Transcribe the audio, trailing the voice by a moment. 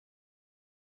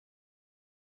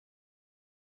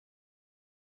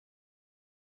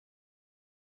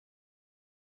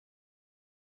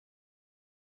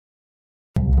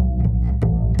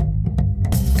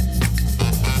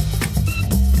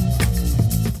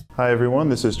Hi everyone,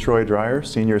 this is Troy Dreyer,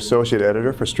 Senior Associate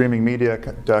Editor for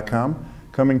StreamingMedia.com,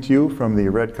 coming to you from the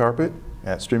red carpet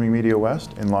at Streaming Media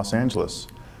West in Los Angeles.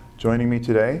 Joining me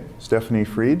today, Stephanie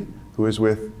Fried, who is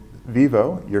with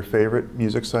Vevo, your favorite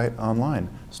music site online.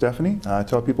 Stephanie,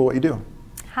 tell people what you do.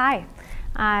 Hi,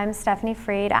 I'm Stephanie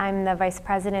Fried. I'm the Vice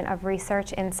President of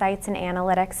Research, Insights, and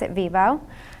Analytics at Vevo.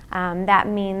 That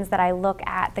means that I look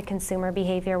at the consumer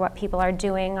behavior, what people are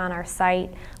doing on our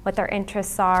site, what their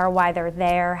interests are, why they're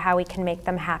there, how we can make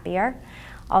them happier.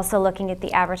 Also looking at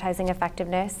the advertising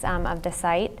effectiveness of the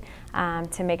site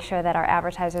to make sure that our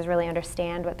advertisers really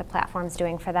understand what the platform's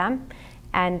doing for them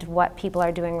and what people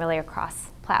are doing really across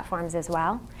platforms as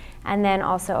well. And then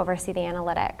also oversee the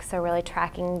analytics, so really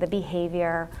tracking the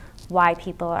behavior, why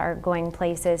people are going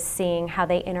places, seeing how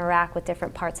they interact with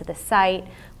different parts of the site,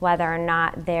 whether or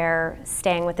not they're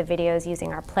staying with the videos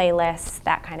using our playlists,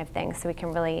 that kind of thing, so we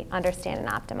can really understand and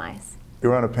optimize.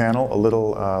 You're on a panel a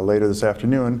little later this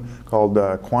afternoon called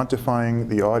Quantifying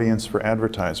the Audience for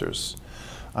Advertisers.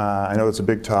 I know it's a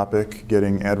big topic,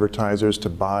 getting advertisers to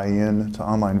buy in to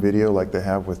online video like they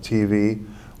have with TV.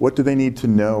 What do they need to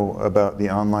know about the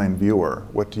online viewer?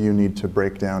 What do you need to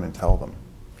break down and tell them?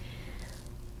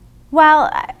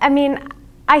 Well, I mean,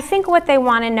 I think what they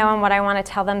want to know and what I want to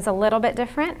tell them is a little bit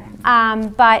different.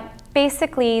 But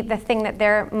basically, the thing that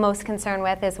they're most concerned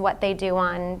with is what they do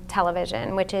on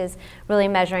television, which is really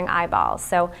measuring eyeballs.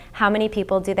 So how many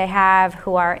people do they have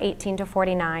who are 18 to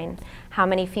 49? How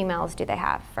many females do they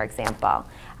have, for example?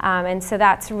 And so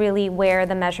that's really where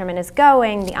the measurement is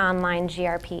going, the online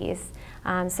GRPs,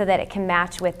 so that it can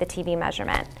match with the TV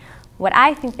measurement. What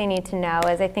I think they need to know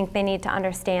is I think they need to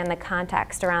understand the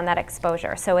context around that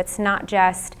exposure. So it's not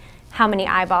just how many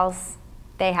eyeballs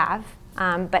they have,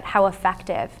 but how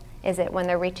effective is it when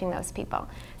they're reaching those people.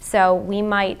 So we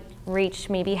might reach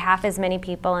maybe half as many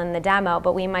people in the demo,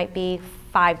 but we might be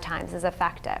 5 times as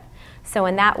effective. So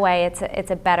in that way, it's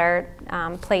a better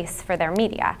place for their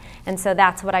media. And so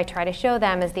that's what I try to show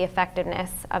them is the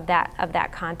effectiveness of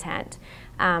that content.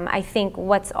 I think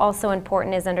what's also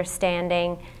important is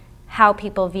understanding how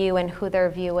people view and who they're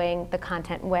viewing the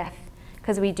content with,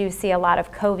 because we do see a lot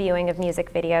of co-viewing of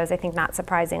music videos, I think not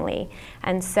surprisingly.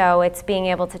 And so it's being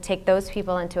able to take those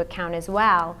people into account as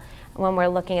well when we're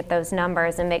looking at those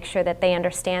numbers and make sure that they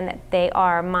understand that they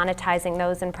are monetizing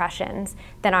those impressions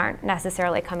that aren't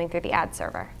necessarily coming through the ad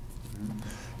server.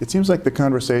 It seems like the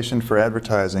conversation for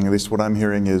advertising, at least what I'm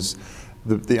hearing, is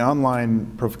the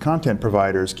online content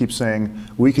providers keep saying,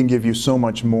 we can give you so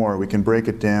much more. We can break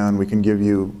it down. We can give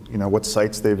you, what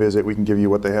sites they visit. We can give you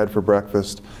what they had for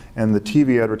breakfast. And the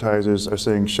TV advertisers are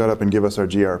saying, shut up and give us our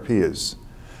GRPs,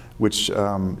 which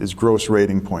is gross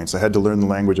rating points. I had to learn the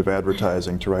language of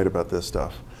advertising to write about this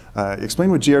stuff.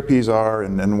 Explain what GRPs are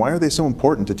and why are they so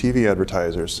important to TV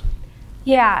advertisers?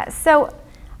 Yeah, so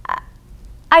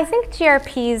I think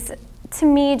GRPs, to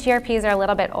me, GRPs are a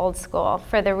little bit old school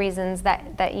for the reasons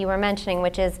that you were mentioning,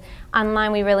 which is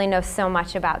online we really know so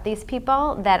much about these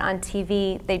people that on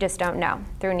TV they just don't know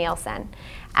through Nielsen.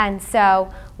 And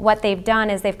so what they've done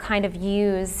is they've kind of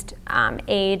used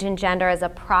age and gender as a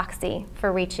proxy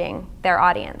for reaching their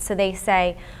audience. So they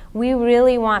say, we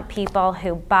really want people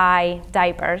who buy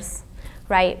diapers,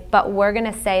 right? But we're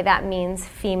going to say that means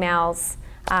females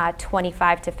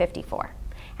 25 to 54.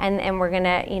 And we're going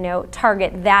to,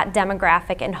 target that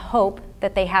demographic and hope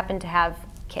that they happen to have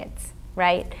kids,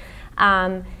 right?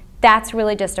 That's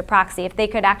really just a proxy. If they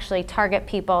could actually target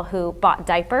people who bought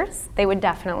diapers, they would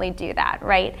definitely do that,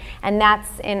 right? And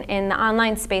that's, in the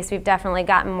online space, we've definitely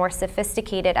gotten more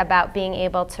sophisticated about being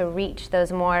able to reach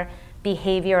those more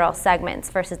behavioral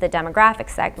segments versus the demographic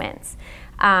segments.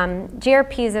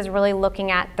 GRPs is really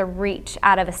looking at the reach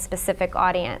out of a specific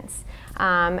audience.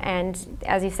 And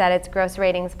as you said, it's gross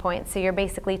ratings points. So you're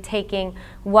basically taking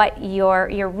what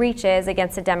your reach is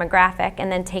against a demographic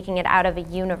and then taking it out of a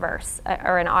universe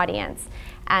or an audience.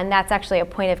 And that's actually a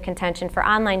point of contention for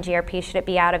online GRP. Should it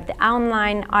be out of the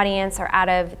online audience or out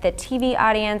of the TV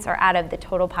audience or out of the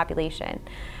total population?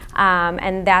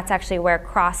 And that's actually where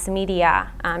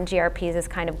cross-media GRPs is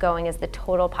kind of going, as the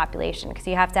total population, because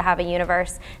you have to have a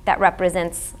universe that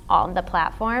represents all the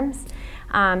platforms.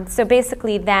 So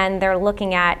basically then they're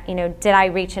looking at, did I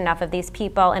reach enough of these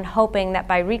people, and hoping that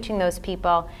by reaching those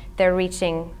people, they're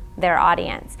reaching their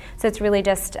audience. So it's really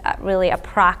just really a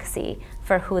proxy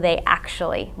for who they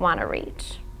actually want to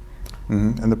reach.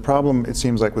 Mm-hmm. And the problem, it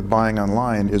seems like, with buying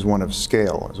online is one of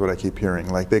scale, is what I keep hearing.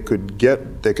 Like they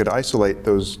could isolate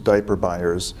those diaper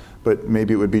buyers, but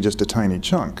maybe it would be just a tiny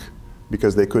chunk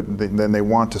because then they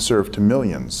want to serve to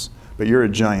millions. but you're a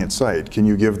giant site. Can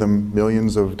you give them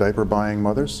millions of diaper buying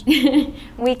mothers?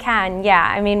 We can, yeah.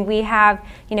 I mean, we have,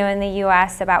 in the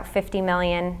US about 50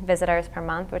 million visitors per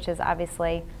month, which is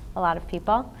obviously a lot of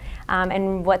people.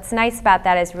 And what's nice about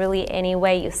that is really any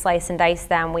way you slice and dice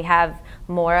them, we have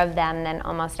more of them than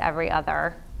almost every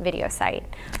other video site.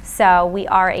 So we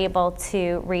are able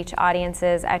to reach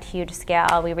audiences at huge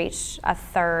scale. We reach a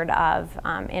third of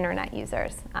internet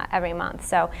users every month.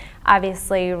 So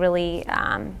obviously really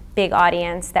big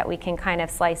audience that we can kind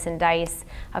of slice and dice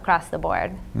across the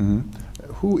board. Mm-hmm.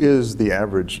 Who is the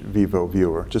average Vevo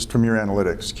viewer? Just from your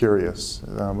analytics, curious.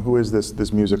 Who is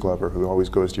this music lover who always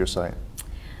goes to your site?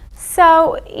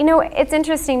 So, it's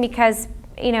interesting because,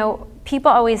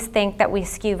 people always think that we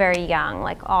skew very young,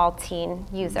 like all teen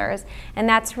users, and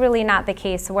that's really not the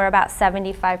case. We're about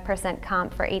 75%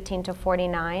 comp for 18 to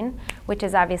 49, which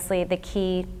is obviously the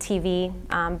key TV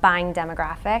buying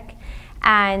demographic.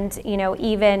 And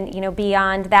even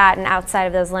beyond that and outside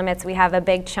of those limits, we have a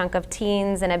big chunk of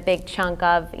teens and a big chunk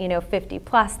of 50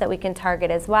 plus that we can target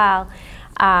as well,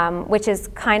 which is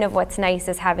kind of what's nice,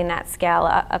 is having that scale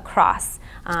across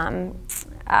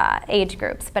age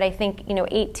groups. But I think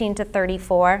 18 to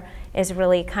 34 is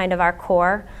really kind of our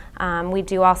core. We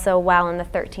do also well in the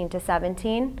 13 to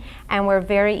 17, and we're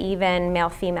very even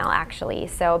male-female actually,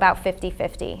 so about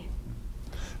 50-50.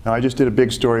 Now, I just did a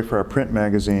big story for our print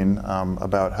magazine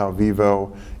about how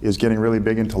Vevo is getting really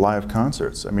big into live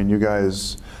concerts. I mean, you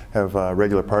guys have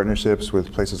regular partnerships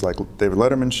with places like David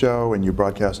Letterman's show, and you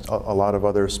broadcast a lot of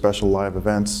other special live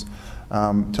events.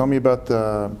 Tell me about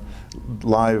the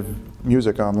live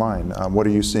music online. What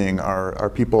are you seeing?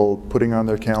 Are people putting on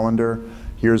their calendar,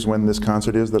 here's when this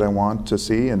concert is that I want to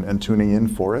see, and tuning in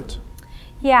for it?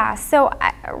 Yeah, so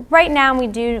right now we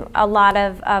do a lot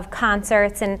of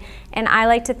concerts, and I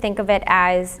like to think of it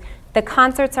as the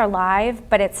concerts are live,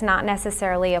 but it's not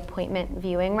necessarily appointment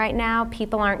viewing right now.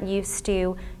 People aren't used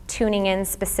to tuning in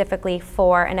specifically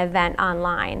for an event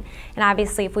online. And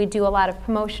obviously if we do a lot of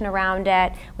promotion around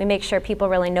it, we make sure people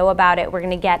really know about it, we're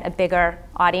going to get a bigger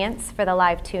audience for the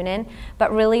live tune-in.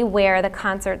 But really where the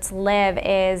concerts live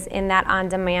is in that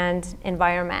on-demand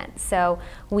environment. So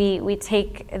we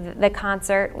take the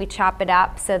concert, we chop it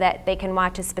up so that they can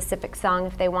watch a specific song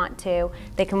if they want to.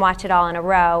 They can watch it all in a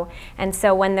row. And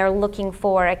so when they're looking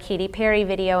for a Katy Perry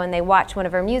video and they watch one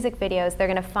of her music videos, they're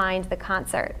going to find the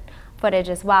concert footage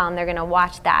as well, and they're going to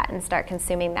watch that and start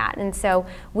consuming that. And so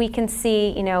we can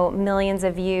see millions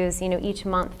of views each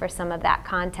month for some of that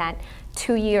content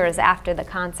 2 years after the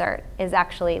concert is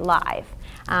actually live.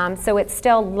 So it's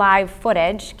still live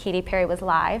footage. Katy Perry was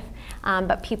live,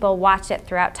 but people watch it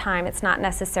throughout time. It's not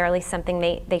necessarily something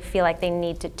they feel like they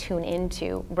need to tune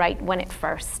into right when it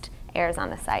first airs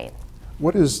on the site.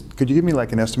 Could you give me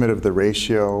like an estimate of the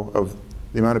ratio of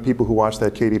the amount of people who watched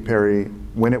that Katy Perry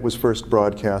when it was first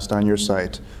broadcast on your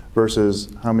site versus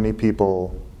how many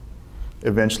people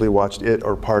eventually watched it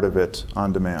or part of it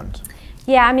on demand?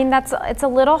 Yeah, I mean, it's a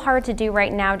little hard to do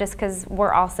right now just because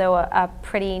we're also a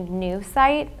pretty new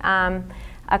site,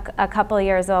 a couple of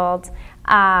years old,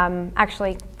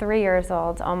 actually 3 years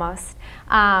old almost.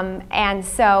 And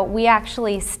so we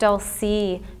actually still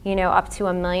see, up to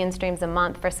 1 million streams a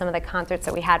month for some of the concerts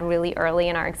that we had really early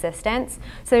in our existence.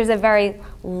 So there's a very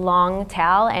long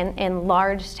tail and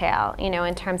large tail,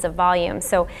 in terms of volume.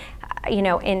 So,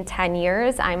 in 10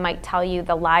 years, I might tell you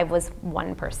the live was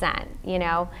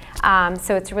 1%,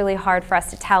 So it's really hard for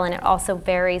us to tell, and it also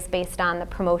varies based on the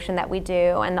promotion that we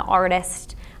do, and the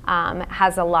artist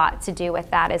has a lot to do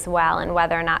with that as well, and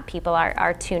whether or not people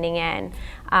are tuning in.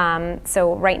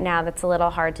 So right now that's a little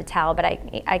hard to tell, but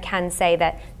I can say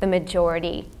that the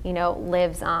majority,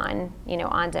 lives on,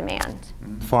 on demand.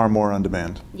 Far more on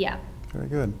demand. Yeah. Very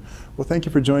good. Well, thank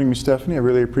you for joining me, Stephanie. I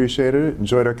really appreciated it.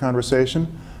 Enjoyed our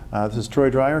conversation. This is Troy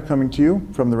Dreyer coming to you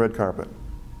from the red carpet.